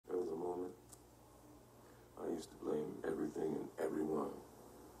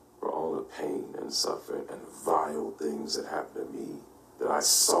pain and suffering and vile things that happened to me that I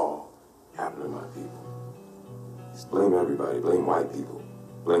saw happen to my people. Just blame everybody, blame white people,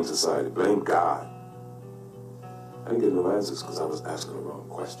 blame society, blame God. I didn't get no answers because I was asking the wrong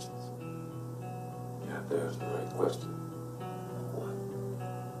questions. You have to ask the right question.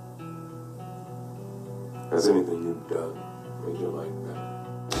 Has anything you've done made your life better?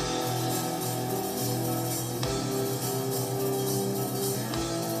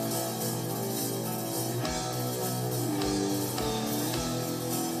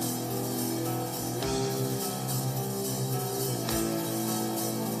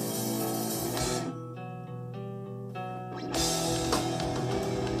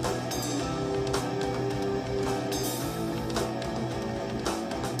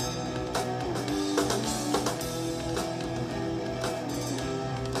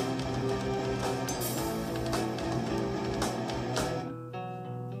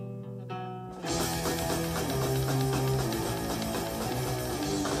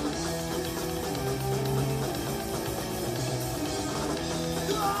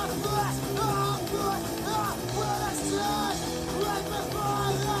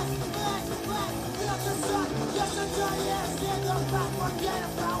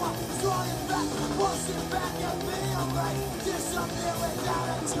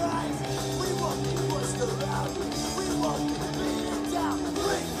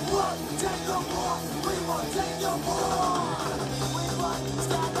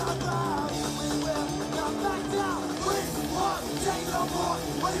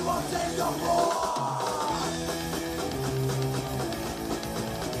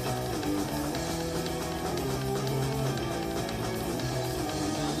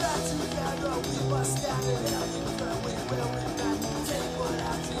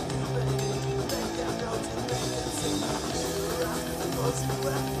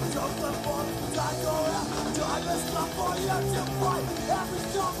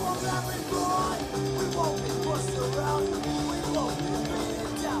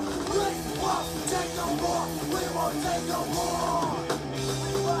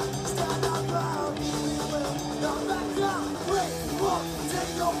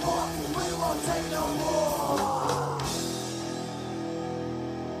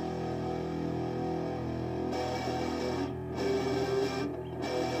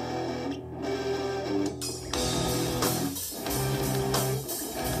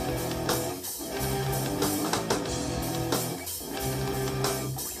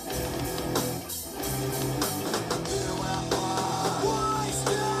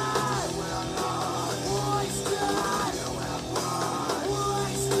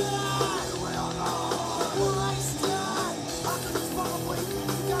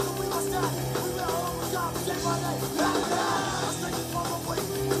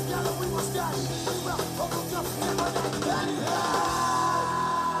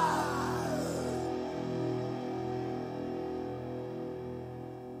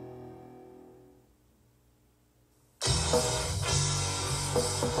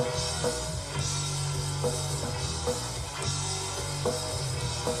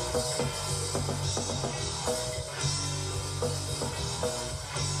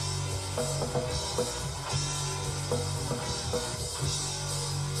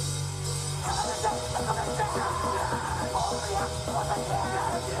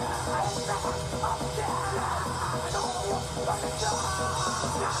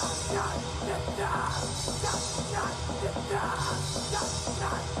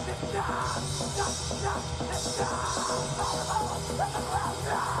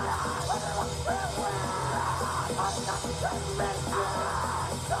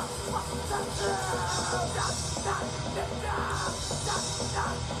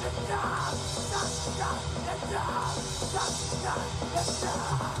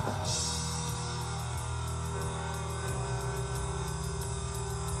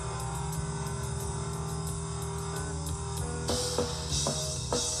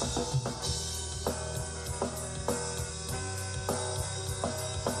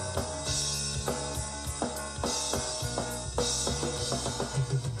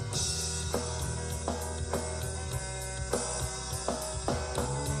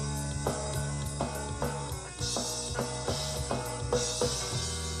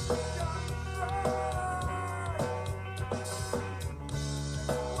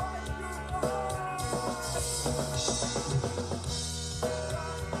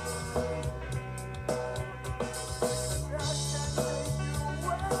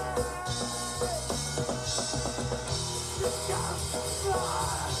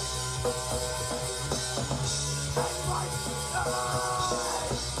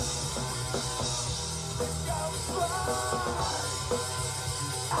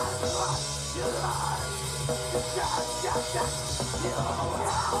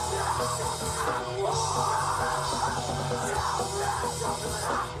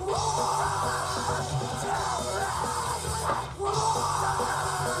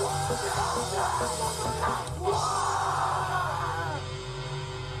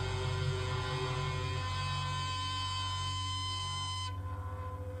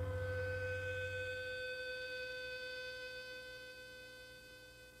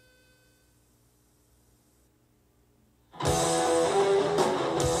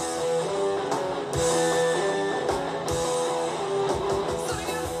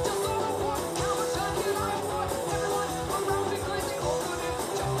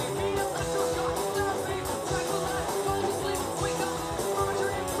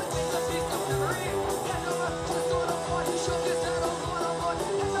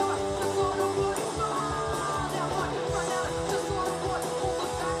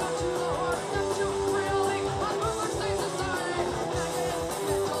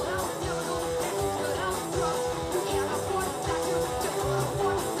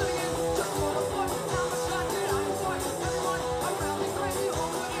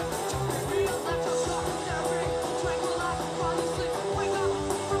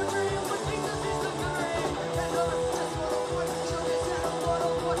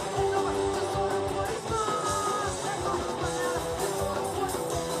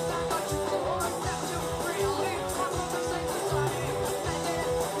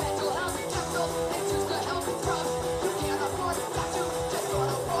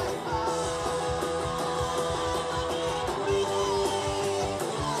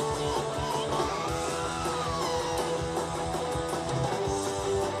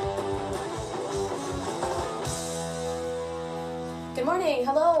 Good morning,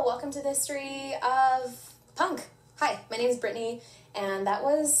 hello, welcome to the history of punk. Hi, my name is Brittany, and that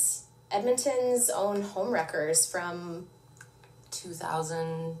was Edmonton's own Homewrekers from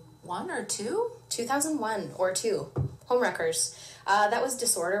 2001 or 2? 2001 or 2, Homewrekers. That was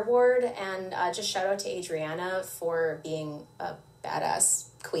Disorder Ward, and just shout out to Adriana for being a badass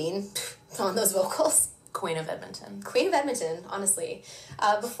queen on those vocals. Queen of Edmonton. Queen of Edmonton, honestly.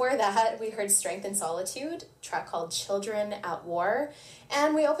 Before that, we heard Strength and Solitude, a track called Children at War.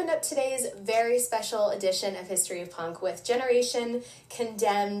 And we opened up today's very special edition of History of Punk with Generation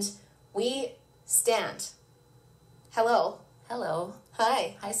Condemned, We Stand. Hello. Hello.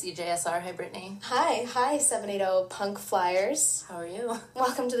 Hi. Hi, CJSR. Hi, Brittany. Hi, 780 Punk Flyers. How are you?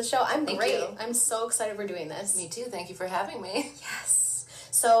 Welcome to the show. I'm Thank great. you. I'm so excited we're doing this. Me too. Thank you for having me. Yes.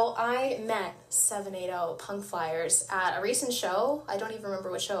 So I met 780 Punk Flyers at a recent show. I don't even remember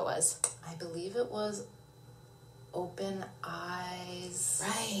what show it was. I believe it was Open Eyes.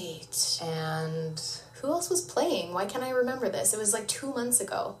 Right. And who else was playing? Why can't I remember this? It was like 2 months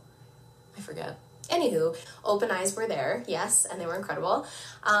ago. I forget. Anywho, Open Eyes were there, yes, and they were incredible.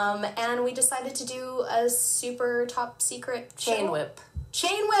 And we decided to do a super top secret Chain show. Whip.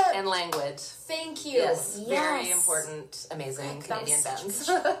 Chain Whip! And Languid. Thank you. Yes. Very important, amazing That was Canadian such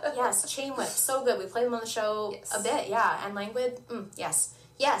bands. Yes, Chain Whip, so good. We played them on the show Yes. a bit, yeah. And Languid, yes.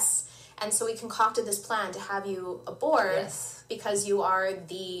 Yes. And so we concocted this plan to have you aboard Yes. because you are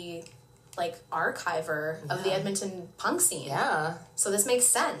the, archiver of the Edmonton punk scene. Yeah. So this makes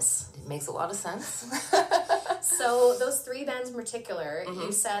sense. It makes a lot of sense. So those 3 bands in particular,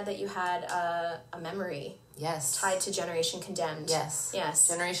 you said that you had a memory Yes. tied to Generation Condemned. Yes. Yes.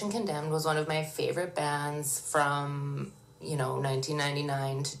 Generation Condemned was one of my favorite bands from,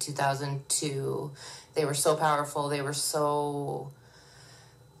 1999 to 2002. They were so powerful. They were just so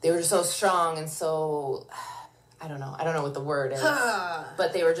strong and so, I don't know what the word is,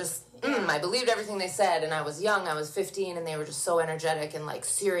 but they were just, I believed everything they said, and I was young, I was 15, and they were just so energetic and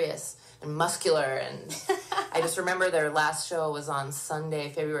serious and muscular, and I just remember their last show was on Sunday,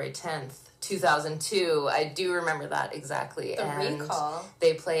 February 10th, 2002. I do remember that exactly. The and recall.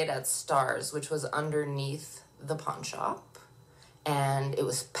 They played at Stars, which was underneath the pawn shop, and it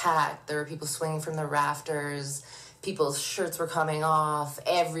was packed. There were people swinging from the rafters. People's shirts were coming off.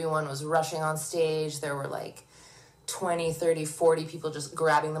 Everyone was rushing on stage. There were 20, 30, 40 people just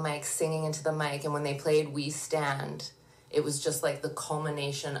grabbing the mic, singing into the mic. And when they played We Stand, it was just the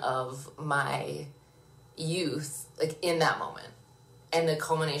culmination of my youth, in that moment. And the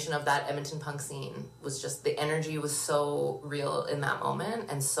culmination of that Edmonton punk scene was just, the energy was so real in that moment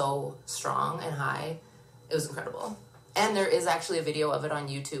and so strong and high. It was incredible. And there is actually a video of it on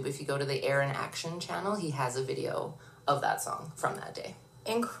YouTube. If you go to the Air in Action channel, he has a video of that song from that day.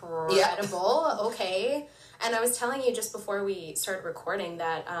 Incredible. Yeah. Okay. And I was telling you just before we started recording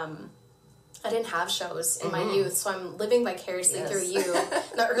that I didn't have shows in my youth, so I'm living vicariously through you.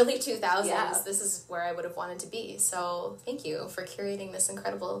 The early 2000s, this is where I would have wanted to be. So thank you for curating this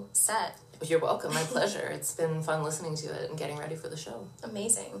incredible set. You're welcome. My pleasure. It's been fun listening to it and getting ready for the show.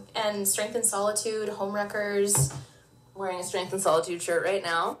 Amazing. And Strength and Solitude, Homewrekers. Wearing a Strength and Solitude shirt right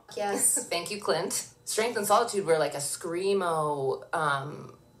now. Yes. Thank you, Clint. Strength and Solitude were like a screamo,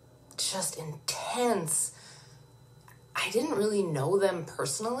 just intense. I didn't really know them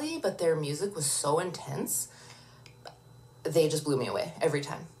personally, but their music was so intense. They just blew me away every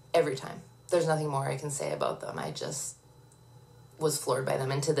time. Every time. There's nothing more I can say about them. I just was floored by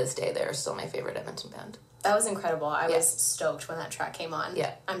them, and to this day, they're still my favorite Edmonton band. That was incredible. I was stoked when that track came on.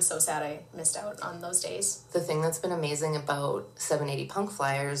 Yeah. I'm so sad I missed out on those days. The thing that's been amazing about 780 Punk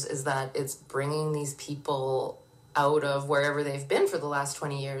Flyers is that it's bringing these people out of wherever they've been for the last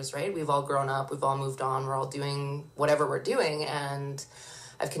 20 years, right? We've all grown up, we've all moved on, we're all doing whatever we're doing, and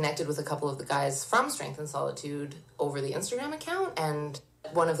I've connected with a couple of the guys from Strength and Solitude over the Instagram account, and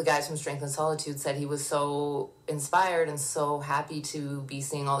one of the guys from Strength and Solitude said he was so inspired and so happy to be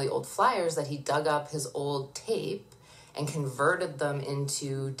seeing all the old flyers that he dug up his old tape and converted them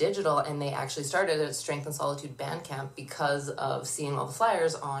into digital, and they actually started at Strength and Solitude Bandcamp because of seeing all the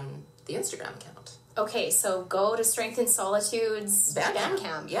flyers on the Instagram account. Okay, so go to Strength and Solitude's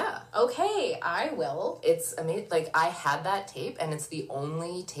Bandcamp. Yeah. Okay, I will. It's amazing. Like, I had that tape, and it's the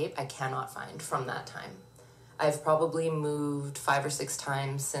only tape I cannot find from that time. I've probably moved 5 or 6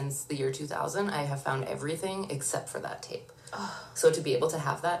 times since the year 2000. I have found everything except for that tape. Oh. So to be able to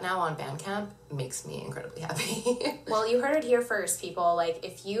have that now on Bandcamp makes me incredibly happy. Well, you heard it here first, people. Like,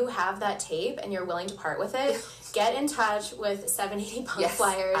 if you have that tape and you're willing to part with it, get in touch with 780 Punk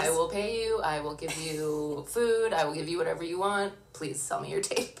Flyers. I will pay you. I will give you food. I will give you whatever you want. Please sell me your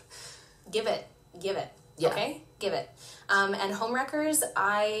tape. Give it. Yeah. Okay? Give it. And Homewrekers,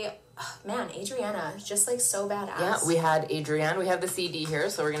 man, Adriana, just like so badass. Yeah, we had Adriana. We have the CD here,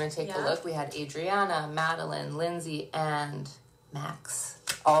 so we're going to take a look. We had Adriana, Madeline, Lindsay, and Max.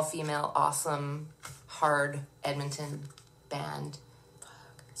 All female, awesome, hard Edmonton band.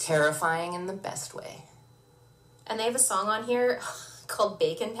 Terrifying in the best way. And they have a song on here called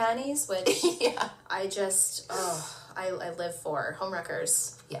Bacon Panties, which I just, I live for.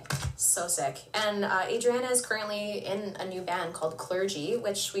 Homewrekers. Yeah. So sick. And Adriana is currently in a new band called Clergy,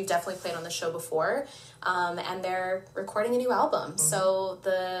 which we've definitely played on the show before. And they're recording a new album. Mm-hmm. So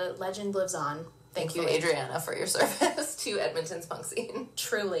the legend lives on. Thank you, Adriana, for your service to Edmonton's punk scene.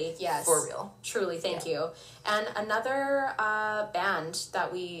 Truly, yes. For real. Truly, thank you. And another band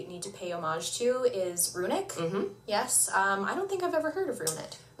that we need to pay homage to is Runic. Mm-hmm. Yes. I don't think I've ever heard of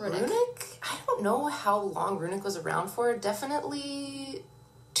Runic. Runic? I don't know how long Runic was around for. Definitely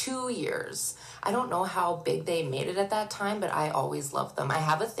 2 years. I don't know how big they made it at that time, but I always loved them. I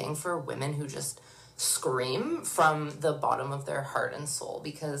have a thing for women who just scream from the bottom of their heart and soul,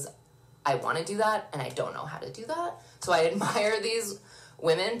 because I want to do that and I don't know how to do that. So I admire these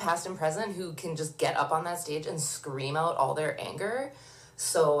women, past and present, who can just get up on that stage and scream out all their anger.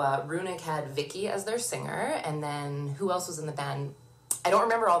 So Runic had Vicky as their singer, and then who else was in the band? I don't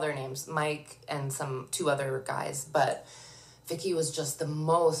remember all their names, Mike and 2 other guys, but Vicky was just the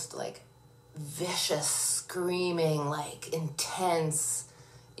most, like, vicious, screaming, like, intense.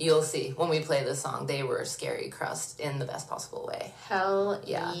 You'll see when we play this song, they were scary crust in the best possible way. Hell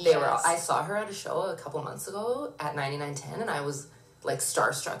yeah. Yes. They were. I saw her at a show a couple months ago at 9910, and I was, like,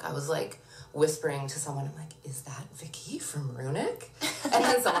 starstruck. I was, like, whispering to someone, I'm like, is that Vicky from Runic? And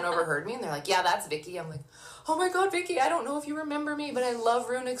then someone overheard me, and they're like, yeah, that's Vicky. I'm like, oh my god, Vicky, I don't know if you remember me, but I love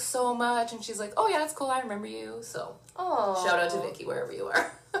Runic so much. And she's like, oh yeah, it's cool, I remember you. So shout out to Vicky wherever you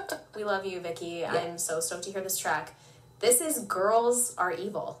are. We love you, Vicky. Yeah. I'm so stoked to hear this track. This is Girls Are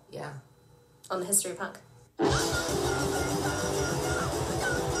Evil. Yeah. On the History of Punk.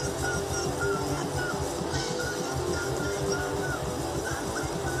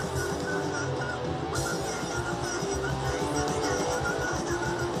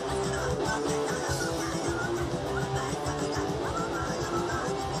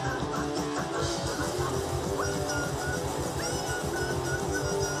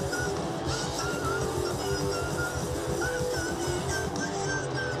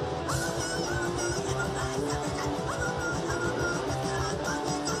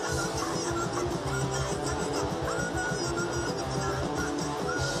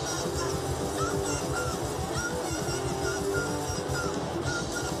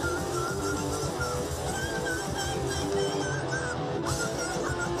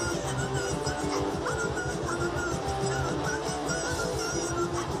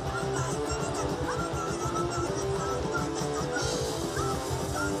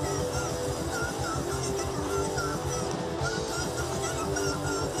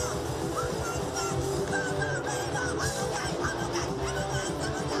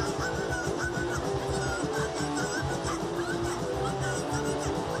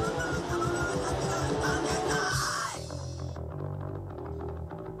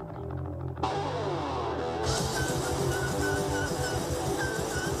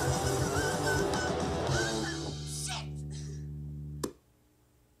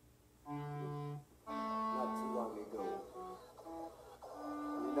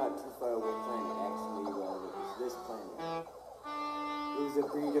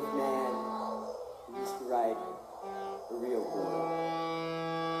 breed of man who used to ride a real bull.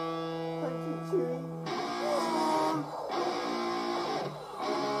 Aren't you cheering?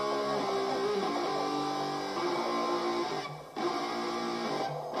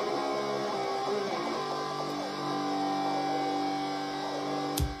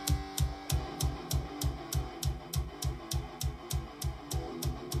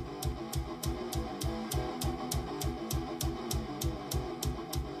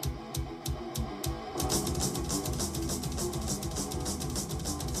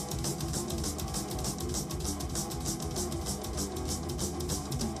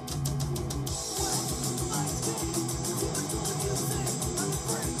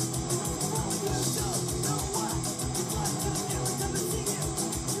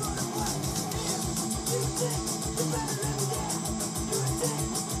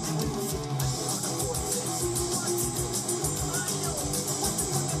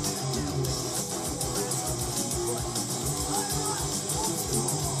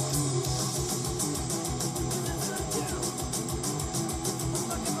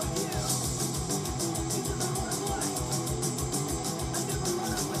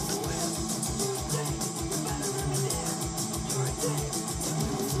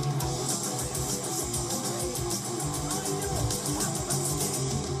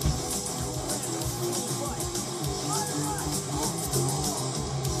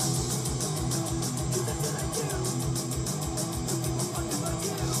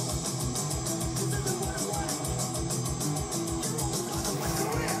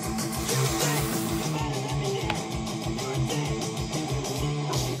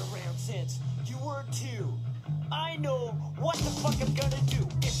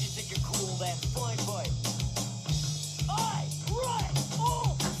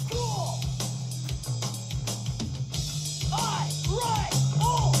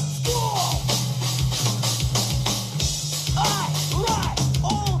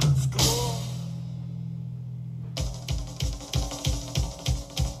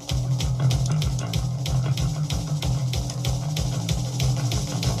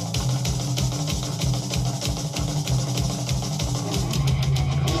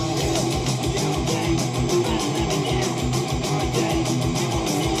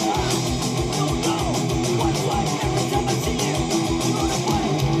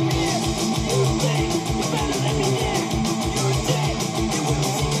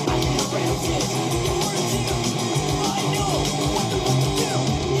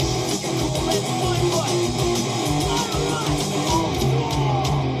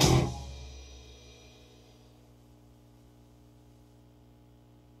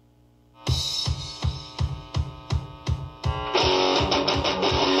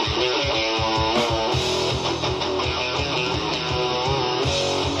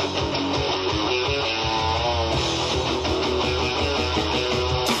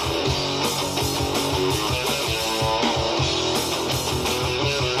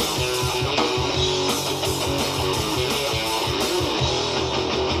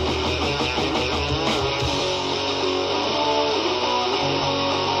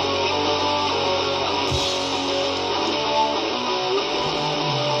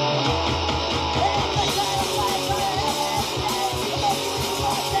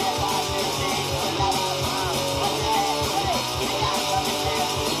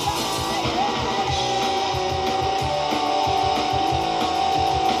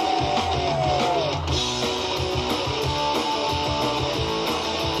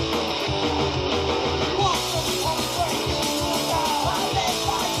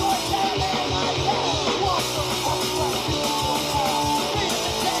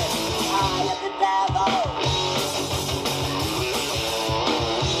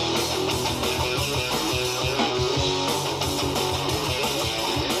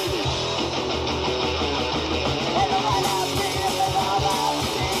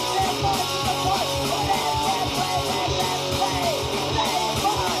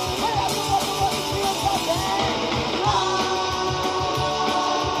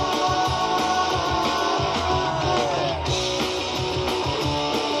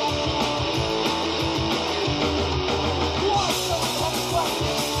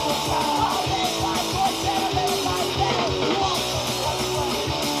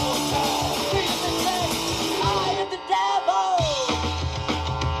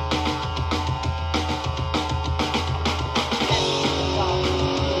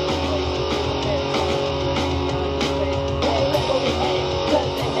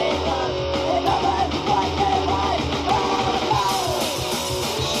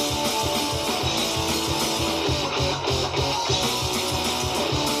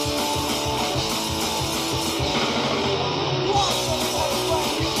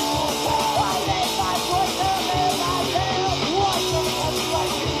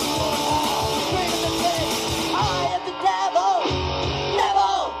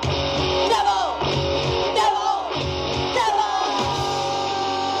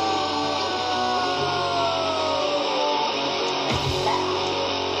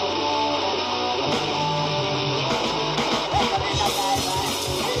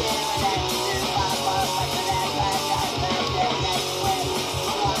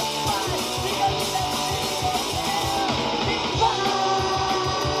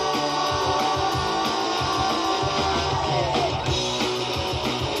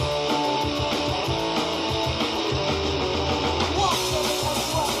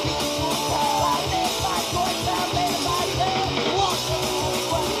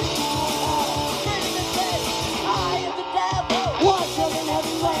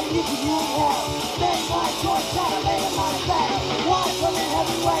 you have. Make my choice, gotta make it my back. Why come in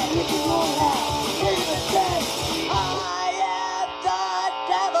heavyweight, you can rule now. Even then, I am the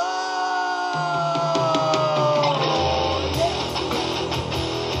devil.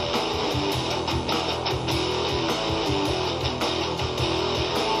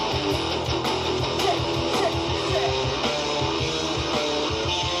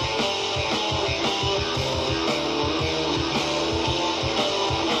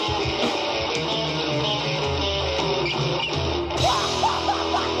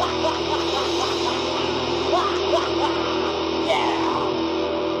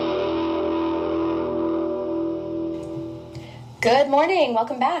 Good morning.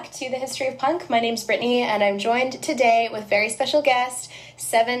 Welcome back to the History of Punk. My name's Brittany, and I'm joined today with very special guest,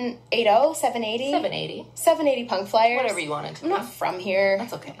 780 Punk Flyers. Whatever you wanted to I'm not from here.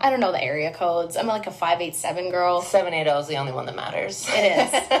 That's okay. I don't know the area codes. I'm like a 587 girl. 780 is the only one that matters. It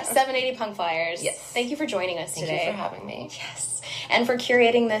is. 780 Punk Flyers. Yes. Thank you for joining us today. Thank you for having me. Yes. And for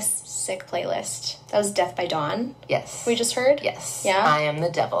curating this sick playlist. That was Death by Dawn. Yes. We just heard? Yes. Yeah? I Am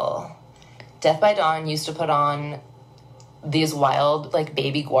the Devil. Death by Dawn used to put on these wild, like,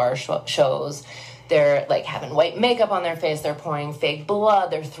 baby gore shows. They're, like, having white makeup on their face. They're pouring fake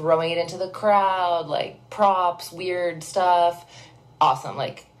blood. They're throwing it into the crowd. Like, props, weird stuff. Awesome.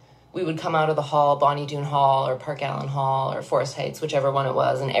 Like, we would come out of the hall, Bonnie Doon Hall or Park Allen Hall or Forest Heights, whichever one it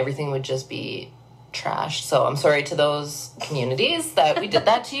was, and everything would just be trashed. So I'm sorry to those communities that we did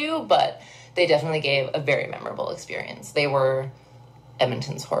that to you, but they definitely gave a very memorable experience. They were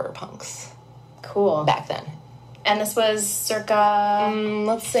Edmonton's horror punks. Cool. Back then. And this was circa...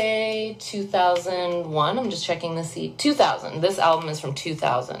 let's say 2001. I'm just checking the seat. 2000. This album is from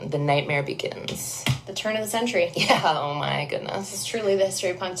 2000. The Nightmare Begins. the turn of the century. Yeah, oh my goodness. This is truly the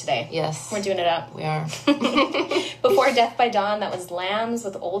history of punk today. Yes. We're doing it up. We are. Before Death by Dawn, that was L.A.M.S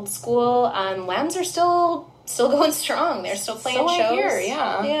with Old School. L.A.M.S are still going strong. They're still playing shows. I hear,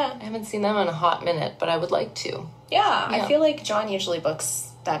 yeah. Yeah. I haven't seen them in a hot minute, but I would like to. Yeah, I feel like John usually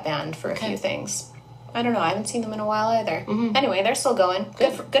books that band for a few things. I don't know. I haven't seen them in a while either. Mm-hmm. Anyway, they're still going.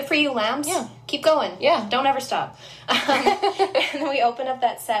 Good for you, L.A.M.S. Yeah. Keep going. Yeah. Don't ever stop. And we open up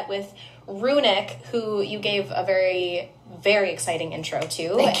that set with Runic, who you gave a very, very exciting intro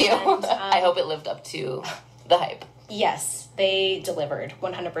to. Thank you. And, I hope it lived up to the hype. Yes, they delivered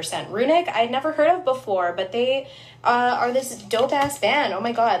 100%. Runic, I'd never heard of before, but they are this dope-ass band. Oh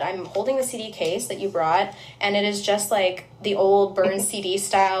my god, I'm holding the CD case that you brought, and it is just like the old burned CD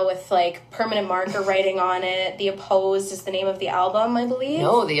style with like permanent marker writing on it. The Opposed is the name of the album, I believe.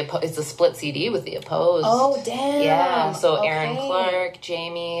 No, it's a split CD with the Opposed. Oh, damn. Yeah, so okay. Aaron Clark,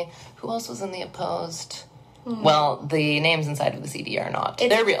 Jamie, who else was in the Opposed? Well, the names inside of the CD are not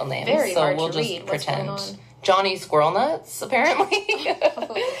their real names, very so hard we'll to just read. pretend. What's going on? Johnny Squirrel Nuts, apparently.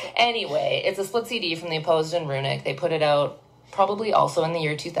 Anyway, it's a split CD from the Opposed and Runic. They put it out probably also in the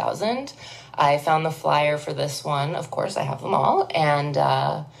year 2000. I found the flyer for this one. Of course, I have them all. And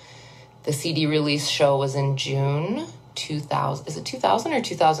the CD release show was in June 2000. Is it 2000 or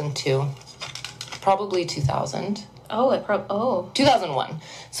 2002? Probably 2000. 2001.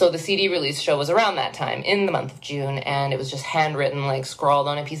 So the CD release show was around that time, in the month of June, and it was just handwritten, like scrawled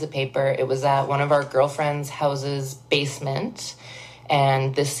on a piece of paper. It was at one of our girlfriend's house's basement,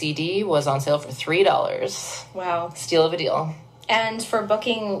 and the CD was on sale for $3. Wow. Steal of a deal. And for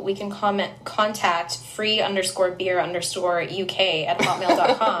booking, we can contact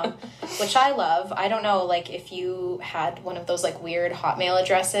free_beer_UK@hotmail.com, which I love. I don't know, like, if you had one of those, like, weird Hotmail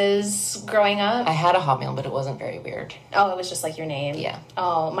addresses growing up. I had a Hotmail, but it wasn't very weird. Oh, it was just, like, your name? Yeah.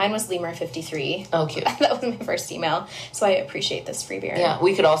 Oh, mine was Lemur53. Oh, cute. That was my first email, so I appreciate this free beer. Yeah,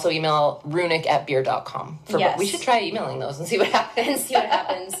 we could also email runic@beer.com. Yes. We should try emailing those and see what happens.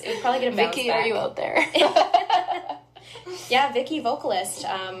 It would probably get a bounce Vicky, back. are you out there? Yeah, Vicky, vocalist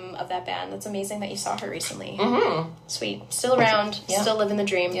of that band. That's amazing that you saw her recently. Mm-hmm. Sweet. Still around. Yeah. Still living the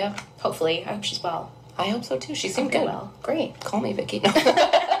dream. Yeah. Hopefully. I hope she's well. I hope so, too. She seemed good. Well. Great. Call me, Vicky. No.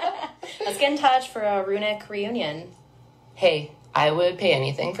 Let's get in touch for a Runic reunion. Hey, I would pay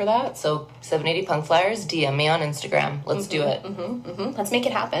anything for that. So 780 Punk Flyers, DM me on Instagram. Let's do it. Let's make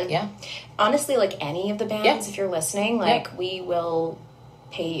it happen. Yeah. Honestly, like any of the bands, if you're listening, like we will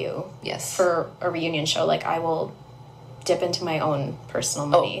pay you. Yes. For a reunion show. Like I will dip into my own personal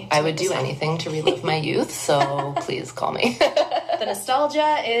money. I would do anything to relive my youth, so please call me. The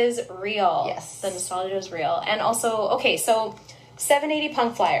nostalgia is real. Yes. The nostalgia is real. And also, okay, so 780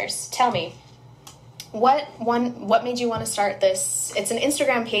 Punk Flyers. Tell me, what made you want to start this? It's an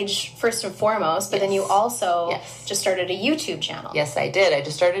Instagram page first and foremost, but then you also just started a YouTube channel. Yes, I did. I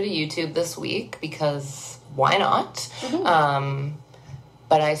just started a YouTube this week because why not?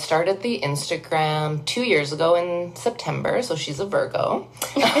 But I started the Instagram 2 years ago in September, so she's a Virgo.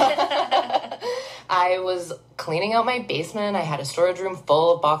 I was cleaning out my basement. I had a storage room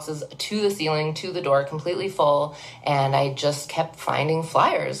full of boxes to the ceiling, to the door, completely full. And I just kept finding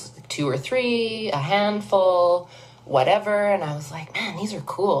flyers, 2 or 3, a handful, whatever. And I was like, man, these are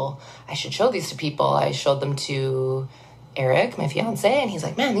cool. I should show these to people. I showed them to Eric, my fiance, and he's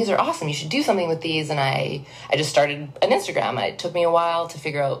like, man, these are awesome. You should do something with these. And I just started an Instagram. It took me a while to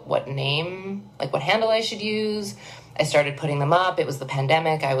figure out what name, like what handle I should use. I started putting them up. It was the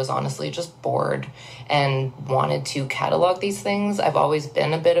pandemic. I was honestly just bored and wanted to catalog these things. I've always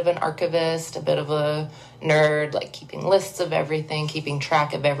been a bit of an archivist, a bit of a nerd, like keeping lists of everything, keeping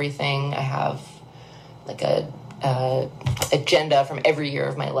track of everything. I have like a agenda from every year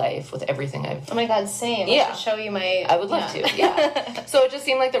of my life with everything I've... Oh my God, same. Yeah. I should show you my... I would love to, yeah. So it just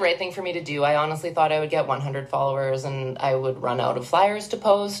seemed like the right thing for me to do. I honestly thought I would get 100 followers and I would run out of flyers to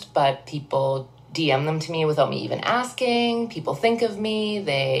post, but people DM them to me without me even asking. People think of me.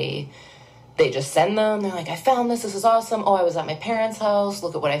 They just send them. They're like, I found this. This is awesome. Oh, I was at my parents' house.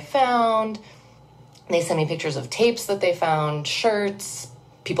 Look at what I found. They send me pictures of tapes that they found, shirts.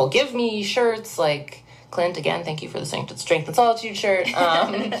 People give me shirts like... Clint, again, thank you for the Strength and Solitude shirt.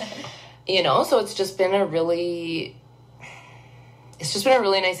 You know, so it's just been a really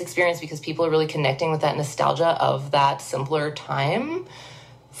nice experience because people are really connecting with that nostalgia of that simpler time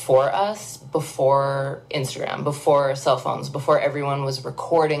for us before Instagram, before cell phones, before everyone was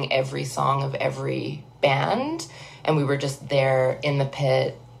recording every song of every band. And we were just there in the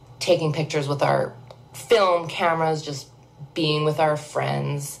pit, taking pictures with our film cameras, just being with our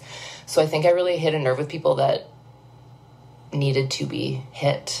friends. So I think I really hit a nerve with people that needed to be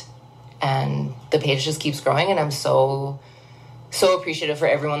hit. And the page just keeps growing, and I'm so appreciative for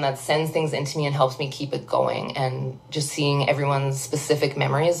everyone that sends things into me and helps me keep it going. And just seeing everyone's specific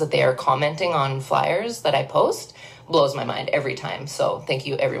memories that they are commenting on flyers that I post blows my mind every time. So thank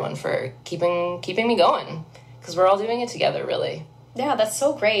you, everyone, for keeping me going, because we're all doing it together, really. Yeah, that's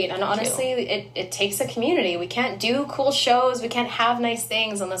so great. And honestly, it takes a community. We can't do cool shows. We can't have nice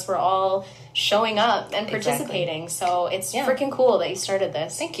things unless we're all showing up and participating. Exactly. So it's freaking cool that you started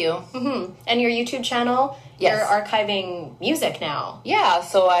this. Thank you. Mm-hmm. And your YouTube channel, you're archiving music now. Yeah,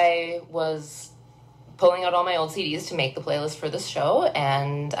 so I was pulling out all my old CDs to make the playlist for this show,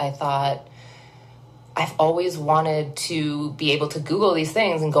 and I thought I've always wanted to be able to Google these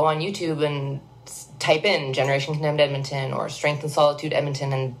things and go on YouTube and type in Generation Condemned Edmonton or Strength and Solitude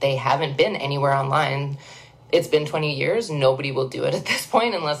Edmonton, and they haven't been anywhere online. It's been 20 years. Nobody will do it at this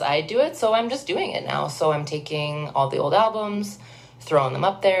point unless I do it, so I'm just doing it now. So I'm taking all the old albums, throwing them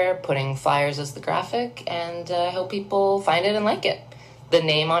up there, putting flyers as the graphic, and I hope people find it and like it. The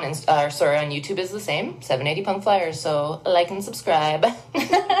name on YouTube is the same, 780 Punk Flyers, so like and subscribe.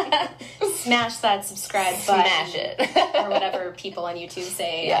 Smash that subscribe button. Smash it. Or whatever people on YouTube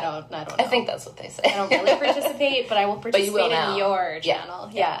say. Yeah. I don't know. I think that's what they say. I don't really participate, but I will participate in your channel.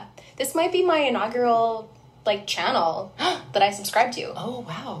 Yeah. This might be my inaugural channel that I subscribe to. Oh,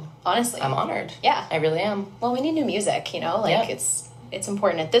 wow. Honestly. I'm honored. Yeah. I really am. Well, we need new music, it's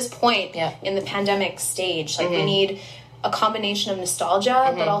important. At this point in the pandemic stage, we need a combination of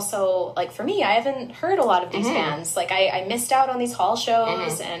nostalgia, but also, for me, I haven't heard a lot of these bands. I missed out on these hall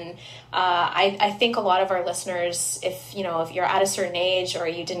shows, and I think a lot of our listeners, if you're at a certain age or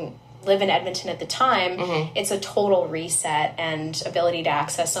you didn't live in Edmonton at the time, it's a total reset and ability to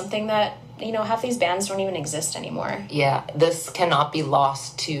access something that, half these bands don't even exist anymore. Yeah, this cannot be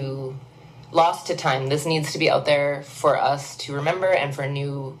lost to time. This needs to be out there for us to remember and for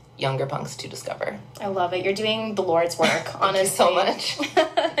new younger punks to discover. I love it. You're doing the Lord's work, honestly. So much.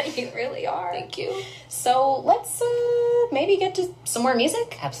 You really are. Thank you. So let's maybe get to some more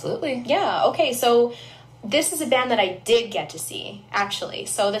music. Absolutely. Yeah. Okay. So this is a band that I did get to see, actually.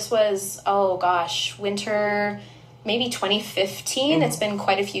 So this was, winter, maybe 2015. It's been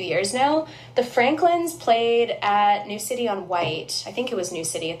quite a few years now. The Franklins played at New City on White. I think it was New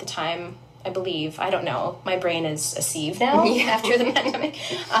City at the time, I believe. I don't know. My brain is a sieve now after the pandemic.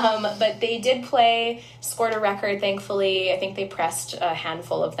 But they did play, scored a record, thankfully. I think they pressed a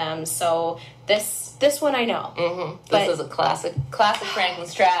handful of them. So this one I know. This is a classic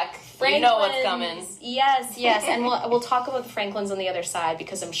Franklin's track. You know what's coming. Yes. And we'll talk about the Franklins on the other side,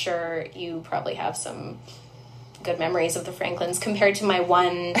 because I'm sure you probably have some good memories of the Franklins compared to my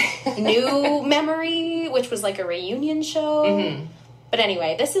one new memory, which was a reunion show. But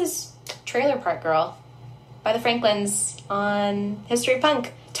anyway, this is Trailer Park Girl by the Franklins on History of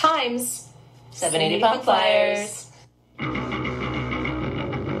Punk times 780 Punk Flyers.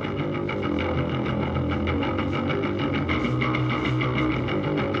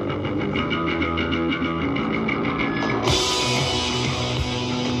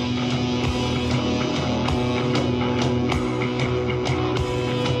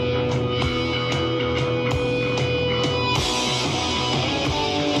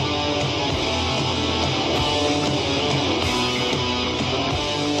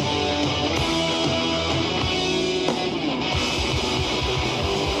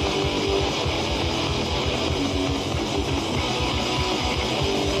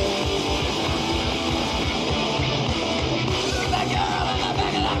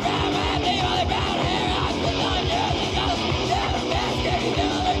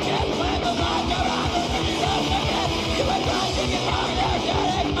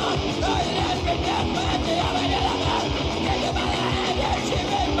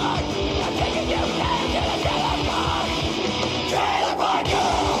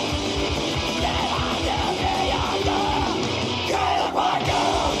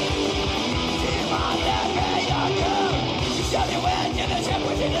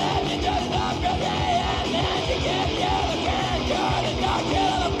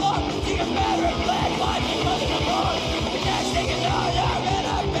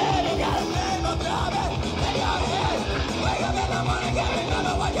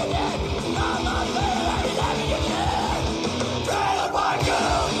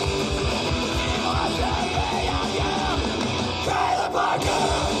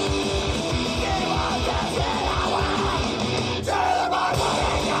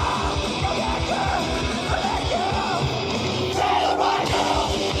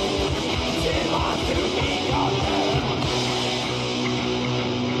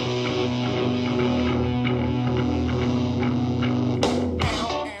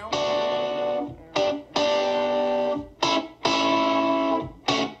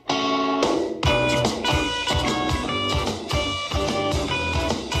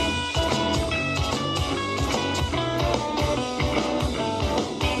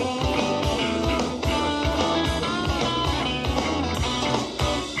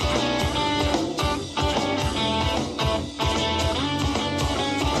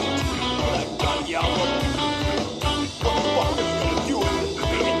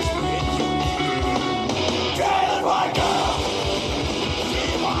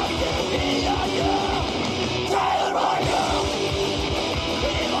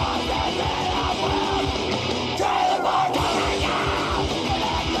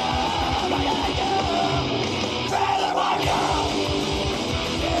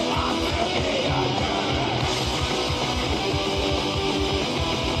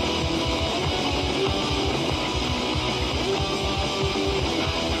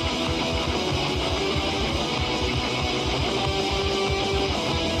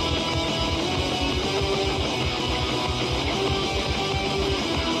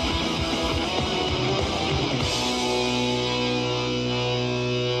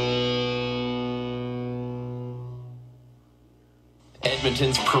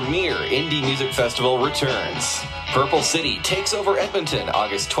 Edmonton's premier indie music festival returns. Purple City takes over Edmonton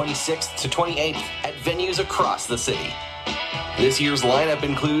August 26th to 28th at venues across the city. This year's lineup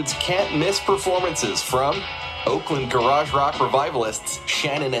includes can't-miss performances from Oakland garage rock revivalists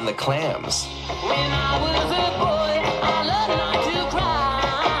Shannon and the Clams,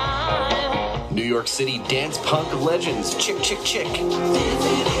 New York City dance punk legends Chick Chick Chick,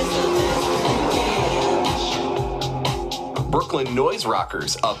 Brooklyn noise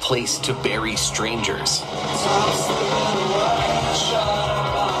rockers A Place to Bury Strangers,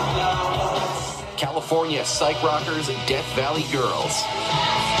 California psych rockers Death Valley Girls,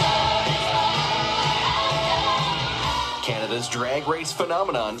 Canada's drag race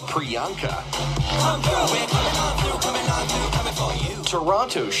phenomenon Priyanka,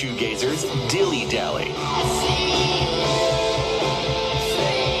 Toronto shoegazers Dilly Dally,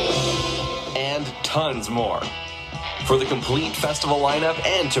 and tons more. For the complete festival lineup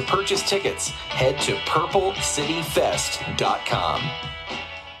and to purchase tickets, head to purplecityfest.com.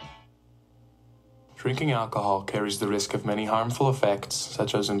 Drinking alcohol carries the risk of many harmful effects,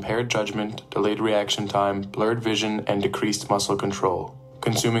 such as impaired judgment, delayed reaction time, blurred vision, and decreased muscle control.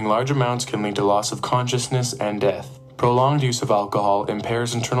 Consuming large amounts can lead to loss of consciousness and death. Prolonged use of alcohol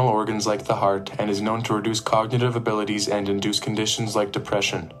impairs internal organs like the heart and is known to reduce cognitive abilities and induce conditions like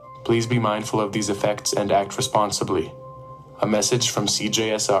depression. Please be mindful of these effects and act responsibly. A message from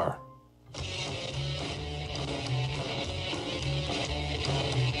CJSR.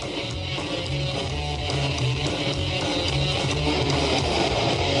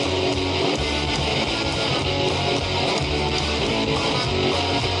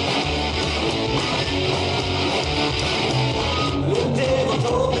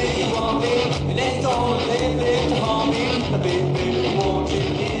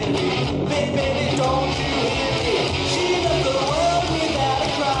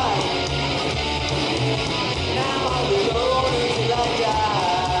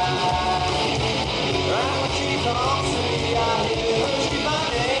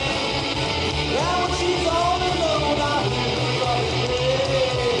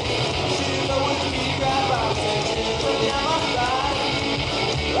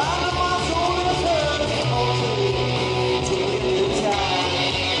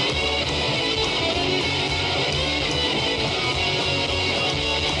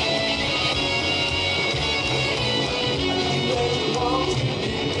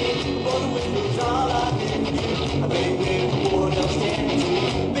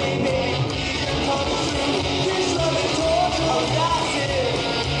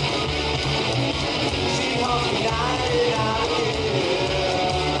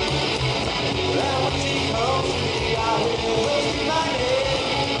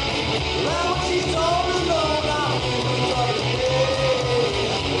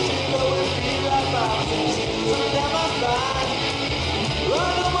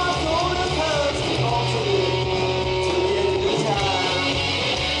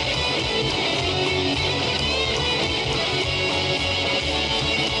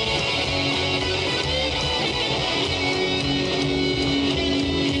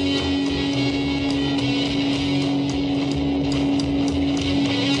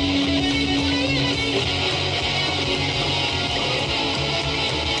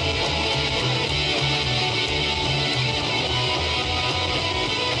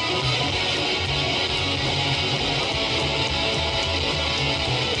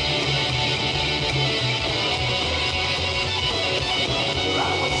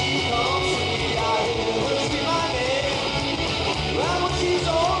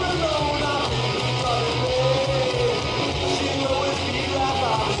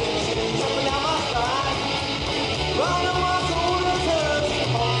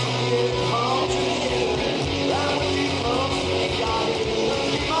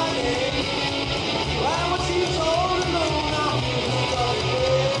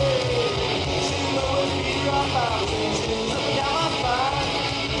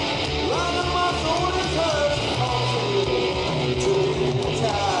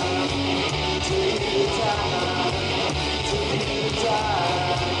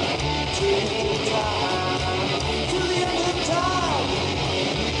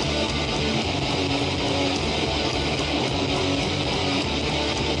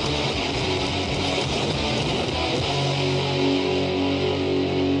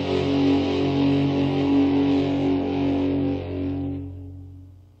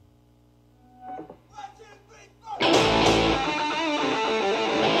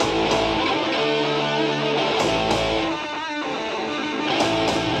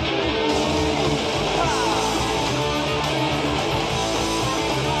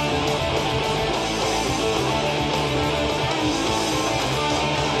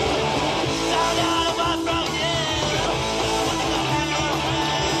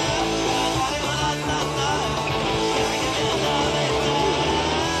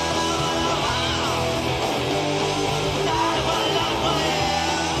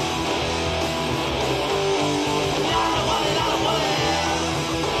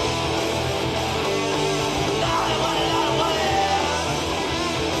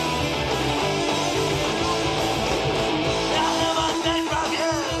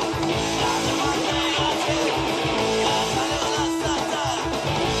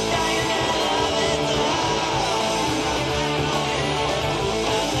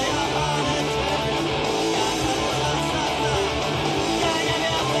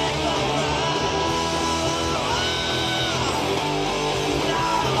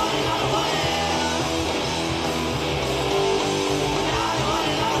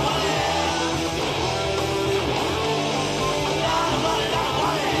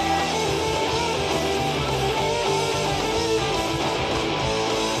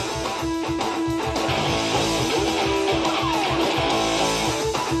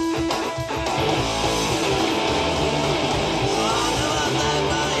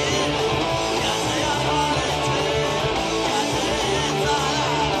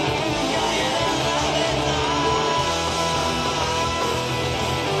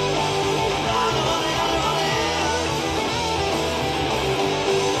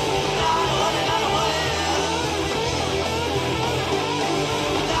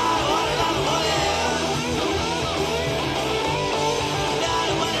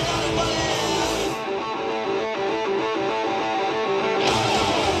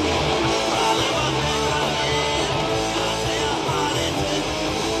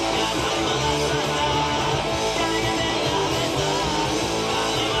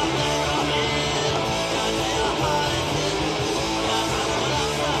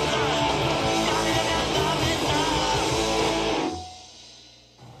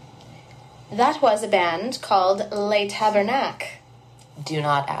 That was a band called Les Tabernacles. Do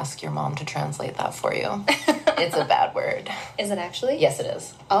not ask your mom to translate that for you. It's a bad word. Is it actually? Yes, it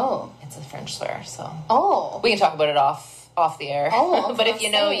is. Oh. It's a French swear, so. Oh. We can talk about it off the air. Oh, but if you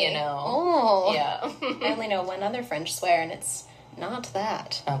know, you know. Oh. Yeah. I only know one other French swear, and it's not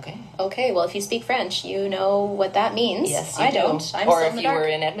that. Okay. Okay, well, if you speak French, you know what that means. Yes, you I do. don't. I'm or still if in the you dark. were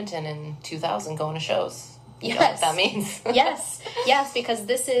in Edmonton in 2000 going to shows. You know Yes. what that means. Yes, because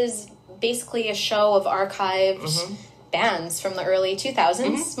this is basically a show of archived bands from the early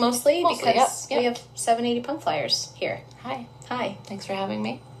 2000s, mostly because we have 780 Punk Flyers here. Hi. Hi. Thanks for having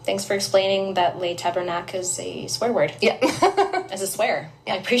me. Thanks for explaining that Les Tabernacles is a swear word. Yeah. As a swear.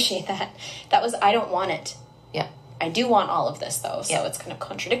 Yeah. I appreciate that. That was I don't want it. Yeah. I do want all of this, though, so it's kind of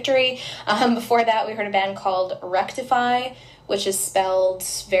contradictory. Before that, we heard a band called Wrekdefy, which is spelled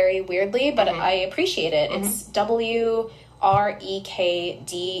very weirdly, but I appreciate it. It's Wrekdefy.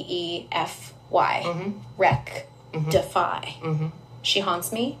 Wrekdefy. She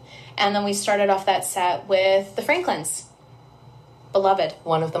Haunts Me. And then we started off that set with the Franklins. Beloved.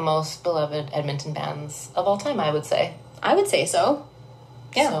 One of the most beloved Edmonton bands of all time, I would say. I would say so.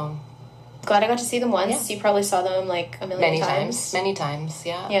 Yeah. So, glad I got to see them once. You probably saw them like a million times. Many times,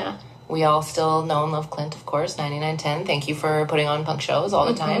 yeah. Yeah. We all still know and love Clint, of course, 9910. Thank you for putting on punk shows all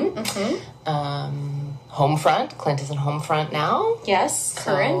the time. Homefront. Clint is in Homefront now. Yes,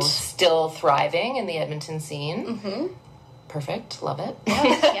 current. So still thriving in the Edmonton scene. Perfect. Love it.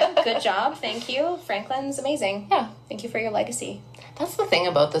 Yeah, good job. Thank you. Franklin's amazing. Yeah. Thank you for your legacy. That's the thing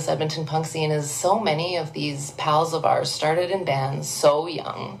about this Edmonton punk scene is so many of these pals of ours started in bands so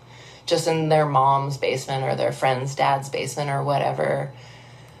young, just in their mom's basement or their friend's dad's basement or whatever,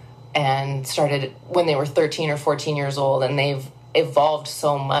 and started when they were 13 or 14 years old, and they've evolved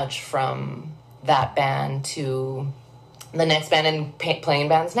so much from that band to the next band and playing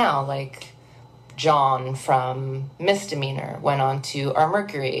bands now, like John from Misdemeanor went on to Our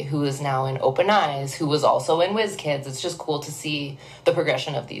Mercury, who is now in Open Eyes, who was also in Whiz Kids. It's just cool to see the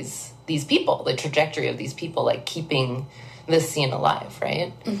progression of these people, the trajectory of these people, like keeping this scene alive,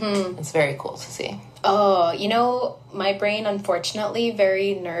 right? It's very cool to see. Oh, you know, my brain, unfortunately,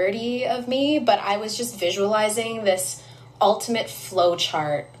 very nerdy of me, but I was just visualizing this ultimate flow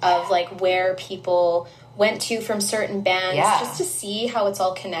chart of like where people went to from certain bands just to see how it's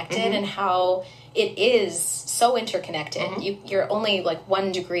all connected and how it is so interconnected. You're only like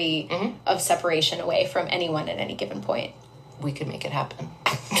 1 degree of separation away from anyone at any given point. We could make it happen.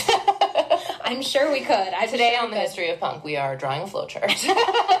 I'm sure we could. Today on the History of Punk, we are drawing a flowchart.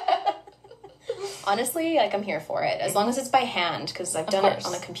 Honestly, like, I'm here for it. As long as it's by hand, because I've done it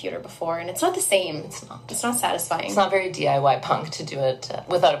on a computer before, and it's not the same. It's not satisfying. It's not very DIY punk to do it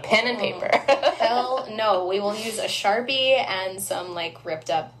without a pen and paper. Hell no. We will use a Sharpie and some, like, ripped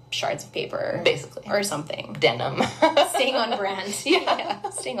up shards of paper. Basically. Or something. Denim. Staying on brand. Yeah,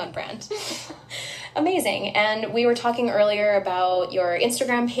 staying on brand. Amazing. And we were talking earlier about your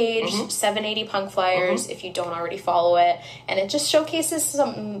Instagram page, 780 Punk Flyers, if you don't already follow it. And it just showcases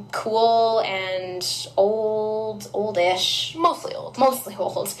some cool and oldish, mostly old,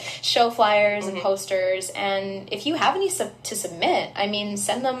 show flyers and posters. And if you have any to submit, I mean,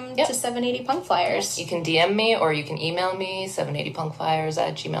 send them to 780 Punk Flyers. You can DM me or you can email me,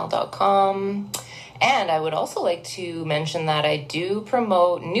 780punkflyers@gmail.com. And I would also like to mention that I do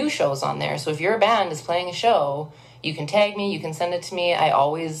promote new shows on there. So if your band is playing a show, you can tag me, you can send it to me. I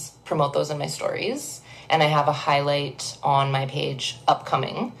always promote those in my stories. And I have a highlight on my page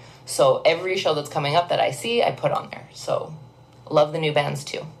upcoming. So every show that's coming up that I see, I put on there. So love the new bands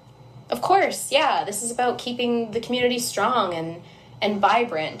too. Of course, yeah. This is about keeping the community strong and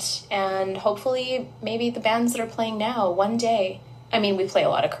vibrant. And hopefully maybe the bands that are playing now one day. I mean, we play a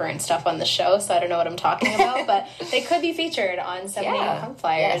lot of current stuff on the show, so I don't know what I'm talking about, but they could be featured on 780 Punk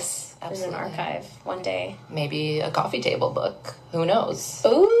Flyers in an archive one day. Maybe a coffee table book. Who knows?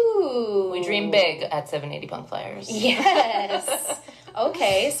 Ooh. We dream big at 780 Punk Flyers. Yes.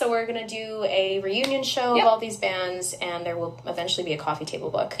 Okay, so we're going to do a reunion show of all these bands, and there will eventually be a coffee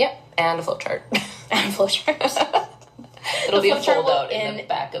table book. Yep, and a flowchart. And a flowchart. It'll be a fold-out in the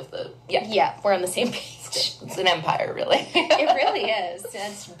back of the... Yeah, we're on the same page. It's an empire, really. It really is.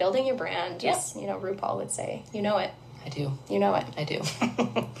 It's building your brand, as RuPaul would say. You know it. I do. You know it. I do.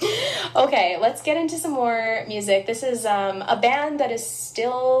 Okay, let's get into some more music. This is a band that is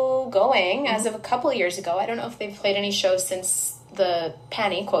still going as of a couple years ago. I don't know if they've played any shows since the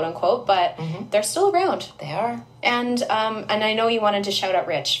panty, quote unquote, but they're still around. They are. And I know you wanted to shout out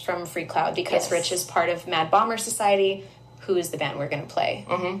Rich from Free Cloud because Rich is part of Mad Bomber Society. who is the band we're going to play.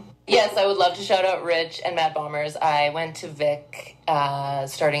 Mm-hmm. Yes, I would love to shout out Rich and Mad Bombers. I went to Vic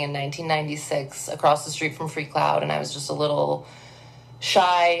starting in 1996 across the street from Free Cloud, and I was just a little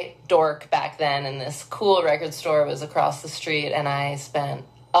shy dork back then, and this cool record store was across the street, and I spent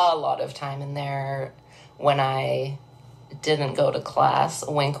a lot of time in there when I didn't go to class,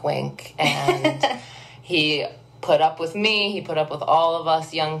 wink wink, and he put up with me, he put up with all of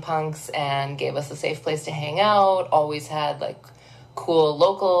us young punks and gave us a safe place to hang out, always had like cool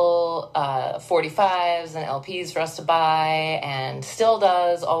local 45s and LPs for us to buy, and still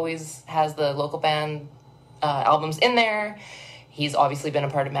does, always has the local band albums in there. He's obviously been a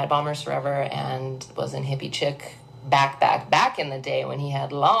part of Mad Bombers forever and was in Hippie Chick back in the day when he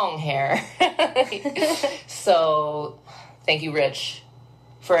had long hair. So thank you, Rich,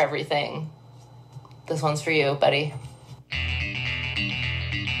 for everything. This one's for you, buddy.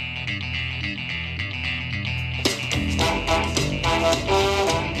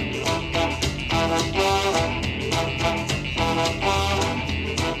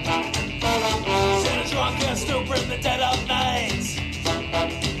 Sitting drunk and stupid in the dead of night.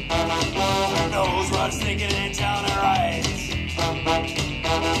 Knows what's thinking and telling her right.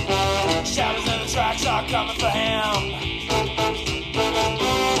 Shadows in the tracks are coming for him.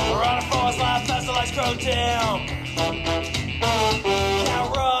 Running for his life as the lights grow dim.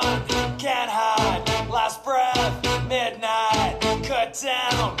 Can't run, can't hide. Last breath, midnight. Cut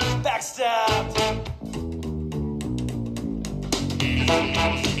down, backstabbed.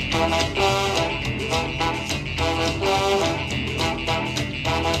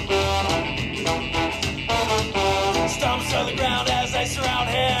 Stumps to the ground as they surround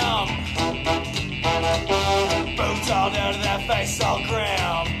him. Boots all down to that face all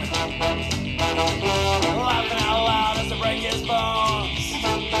grim. Laughing out loud as they break his bones.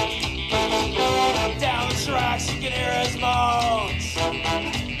 Down the tracks you can hear his moans.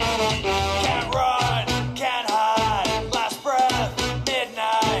 Can't run, can't hide. Last breath,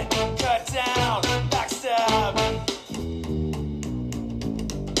 midnight. Cut down, backstab.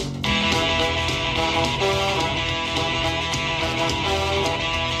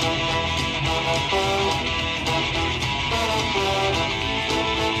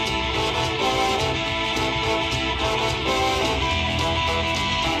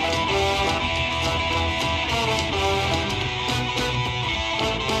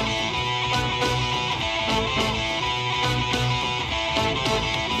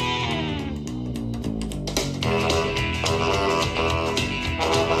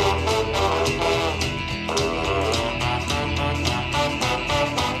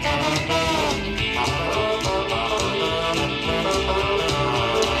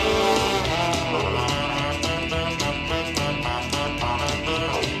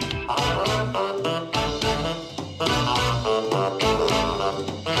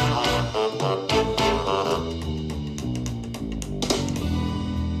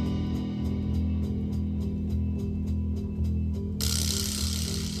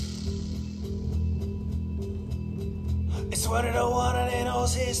 It's 20-1 and he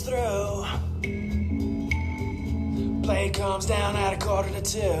knows he's through. Blade comes down at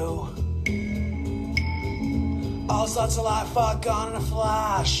 1:45. All sorts of life fuck gone in a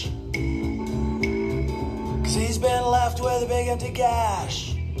flash. Cause he's been left with a big empty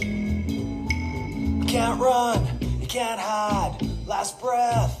gash. You can't run, you can't hide. Last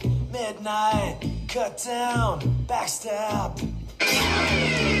breath, midnight. Cut down, backstab.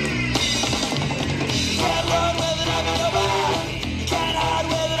 Can't run with it up in your back. You can't hide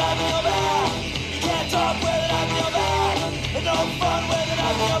with it up in your back. You can't talk with it up in your back. There's no fun with it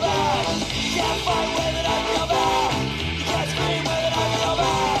up in your back. You can't fight with it up in your back. You can't scream with it up in your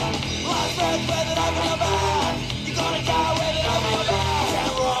back. Last breath with it up in your back. You're gonna die with it up in your back.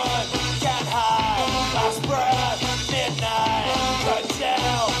 Can't run, can't hide. Last breath, midnight. Cut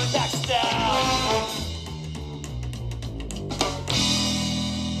down, backstab.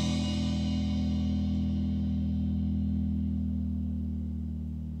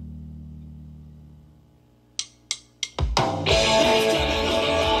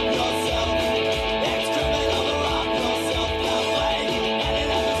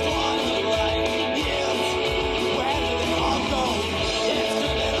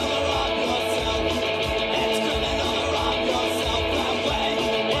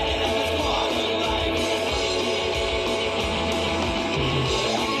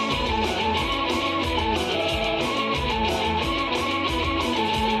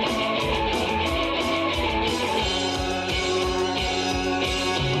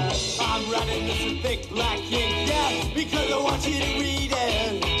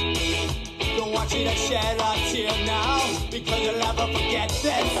 never forget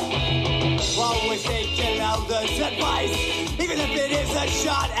this. Always take your elders' advice, even if it is a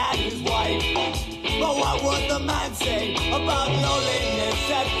shot at his wife. But what would the man say about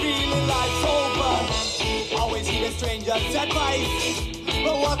loneliness and feeling life's over? Always heed a stranger's advice,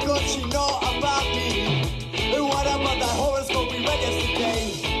 but what could she know about me? And what about that horoscope we read yesterday?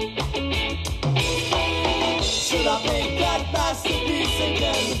 Should I make that masterpiece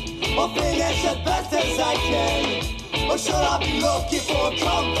again, or finish as best as I can? Or should I be looking for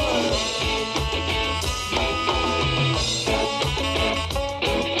comfort?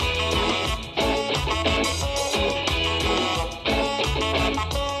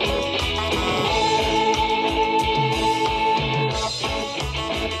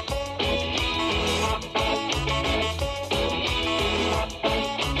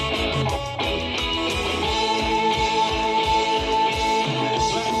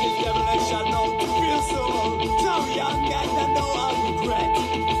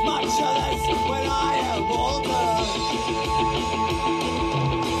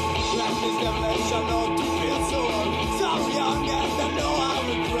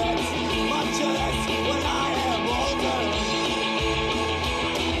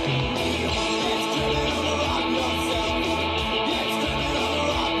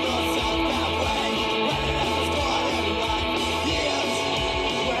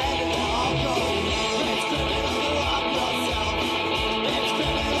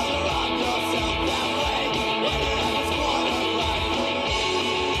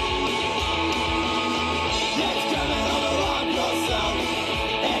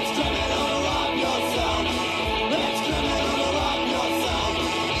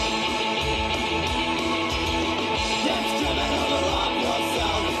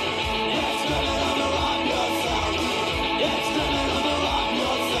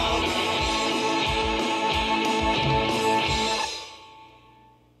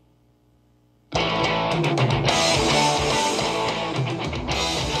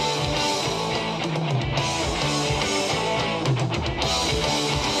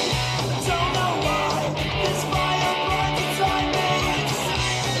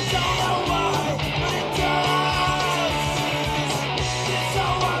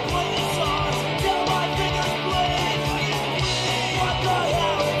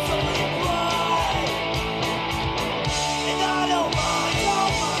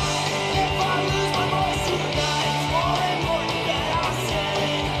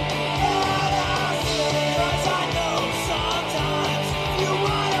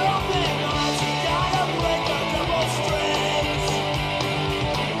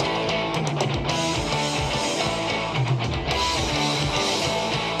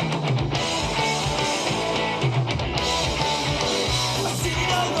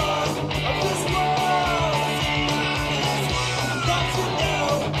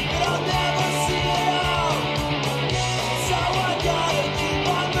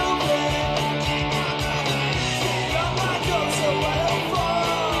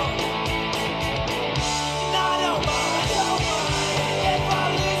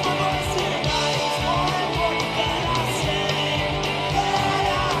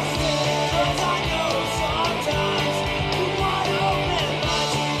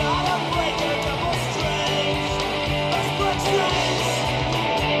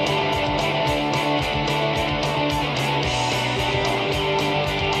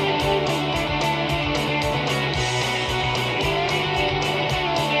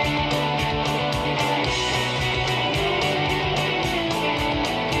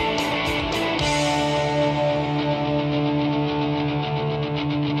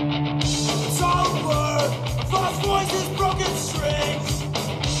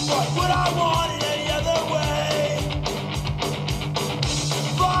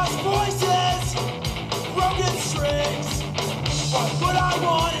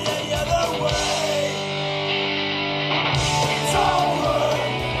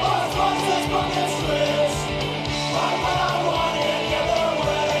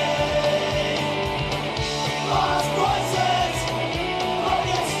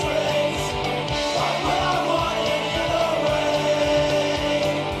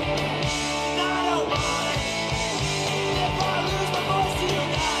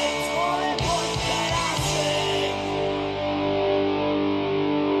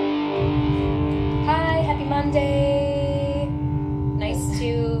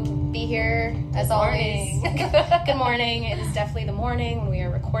 Good morning. It is definitely the morning when we are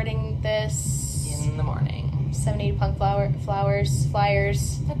recording this. In the morning. 780 Punk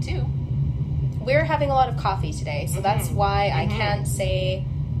Flyers. That too. We're having a lot of coffee today, so that's why I can't say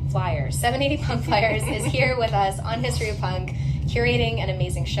Flyers. 780 Punk Flyers is here with us on History of Punk, curating an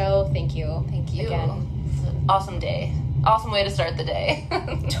amazing show. Thank you. Thank you. Again. It's an awesome day. Awesome way to start the day.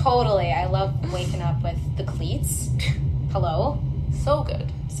 Totally. I love waking up with the Cleats. Hello. So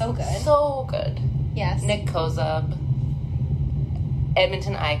good. So good. So good. Yes. Nick Kozub,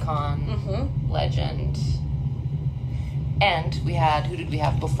 Edmonton icon, Mm-hmm. legend. And we had, who did we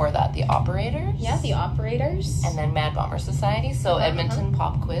have before that? The Operators? Yeah, the Operators. And then Mad Bomber Society. So Edmonton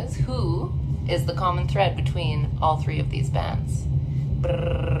Pop Quiz. Who is the common thread between all three of these bands?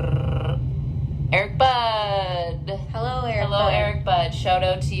 Brrr. Eric Budd. Hello, Eric Hello, Budd. Eric Budd. Shout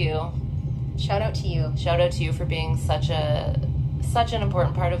out to you. Shout out to you. Shout out to you for being such an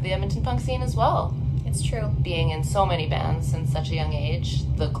important part of the Edmonton punk scene as well. It's true. Being in so many bands since such a young age.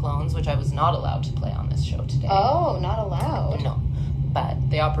 The Clones, which I was not allowed to play on this show today. Oh, not allowed. No. But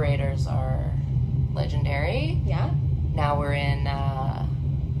the Operators are legendary. Yeah? Now we're in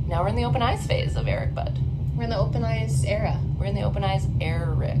the Open Eyes phase of Eric Budd. We're in the Open Eyes era. We're in the Open Eyes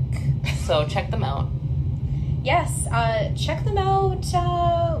Eric. So check them out. Yes, check them out.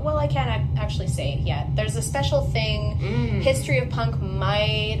 Well, I can't actually say it yet. There's a special thing History of Punk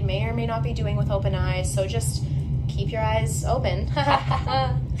may or may not be doing with Open Eyes, so just keep your eyes open.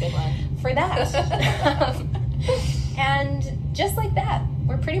 Good one. For that. And just like that,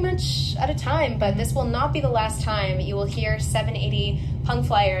 we're pretty much out of time, but this will not be the last time you will hear 780 Punk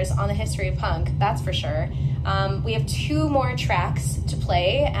Flyers on the History of Punk, that's for sure. We have 2 more tracks to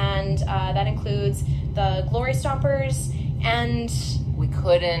play, and that includes the Glory Stompers, and we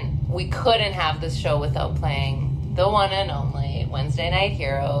couldn't have this show without playing the one and only Wednesday Night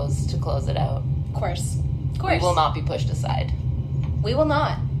Heroes to close it out. Of course. We will not be pushed aside. We will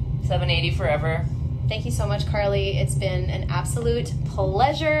not. 780 forever. Thank you so much, Carly. It's been an absolute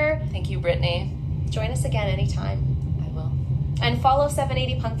pleasure. Thank you, Brittany. Join us again anytime. I will. And follow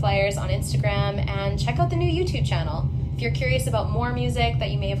 780 Punk Flyers on Instagram, and check out the new YouTube channel. If you're curious about more music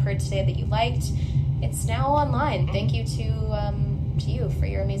that you may have heard today that you liked, it's now online. Thank you to you for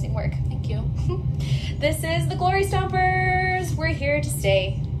your amazing work. Thank you. This is the Glory Stompers. We're here to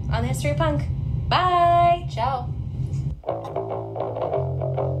stay on the History of Punk. Bye. Ciao.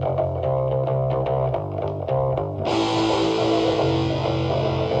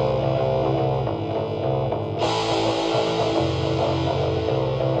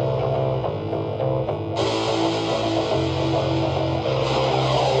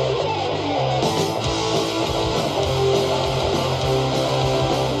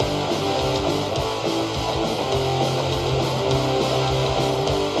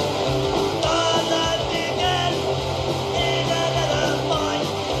 All I think is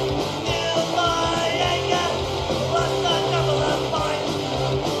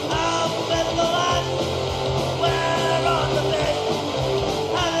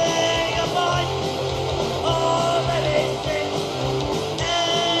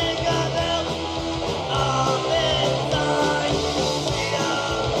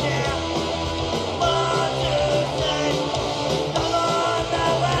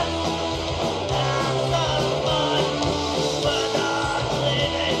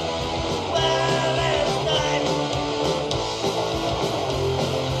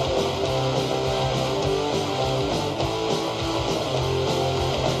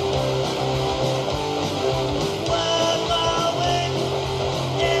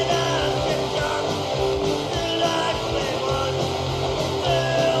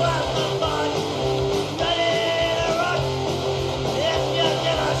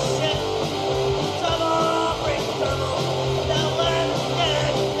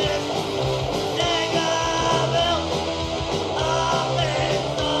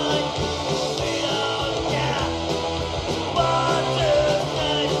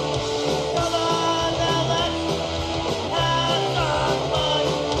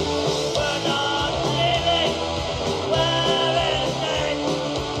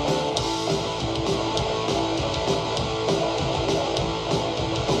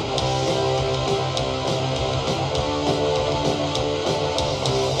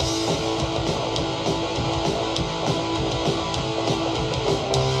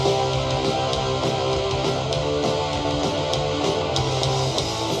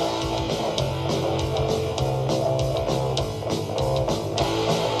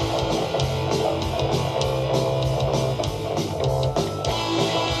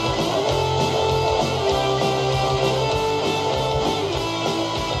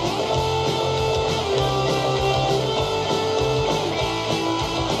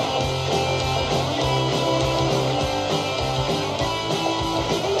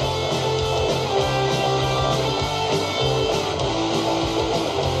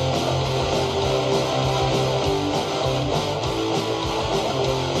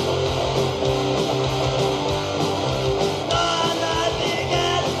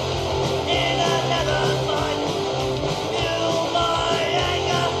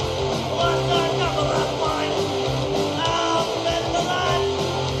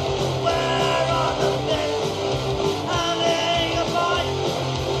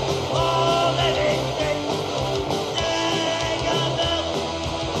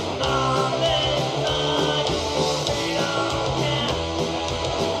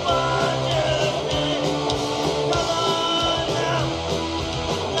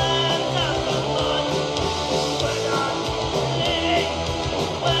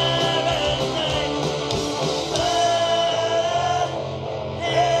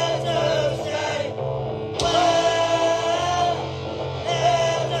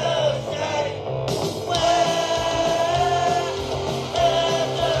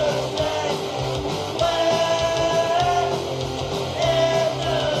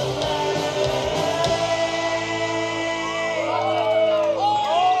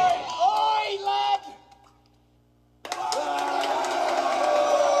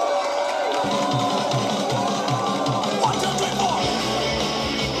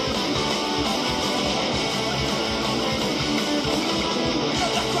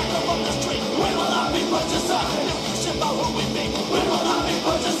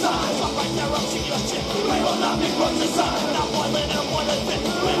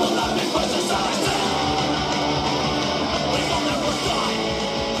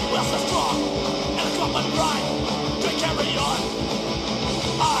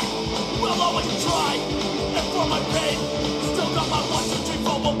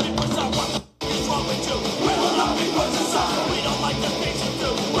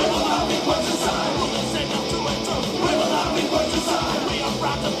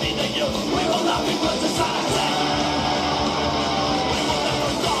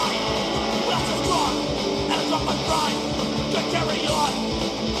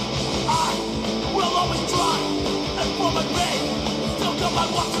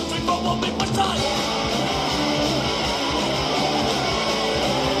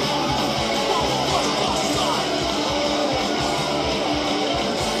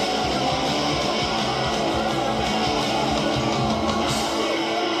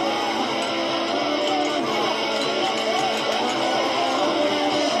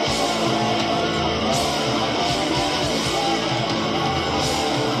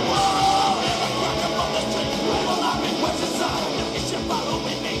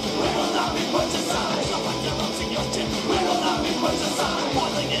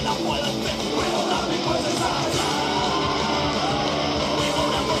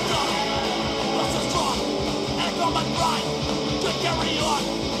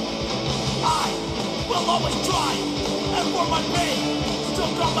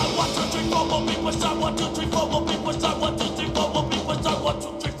about 1, 2, 3, 4, we'll be pushed on. 1, 2, 3, 4, we'll be pushed on. 1, 2, 3, 4, we'll be pushed on. 1,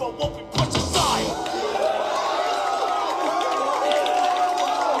 2, 3, 4, we'll be pushed aside.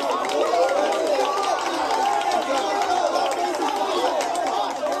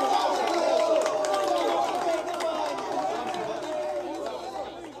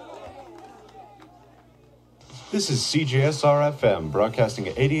 This is CJSR FM, broadcasting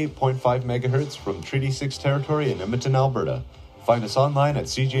at 88.5 megahertz from Treaty 6 territory in Edmonton, Alberta. Find us online at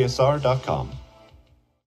cjsr.com.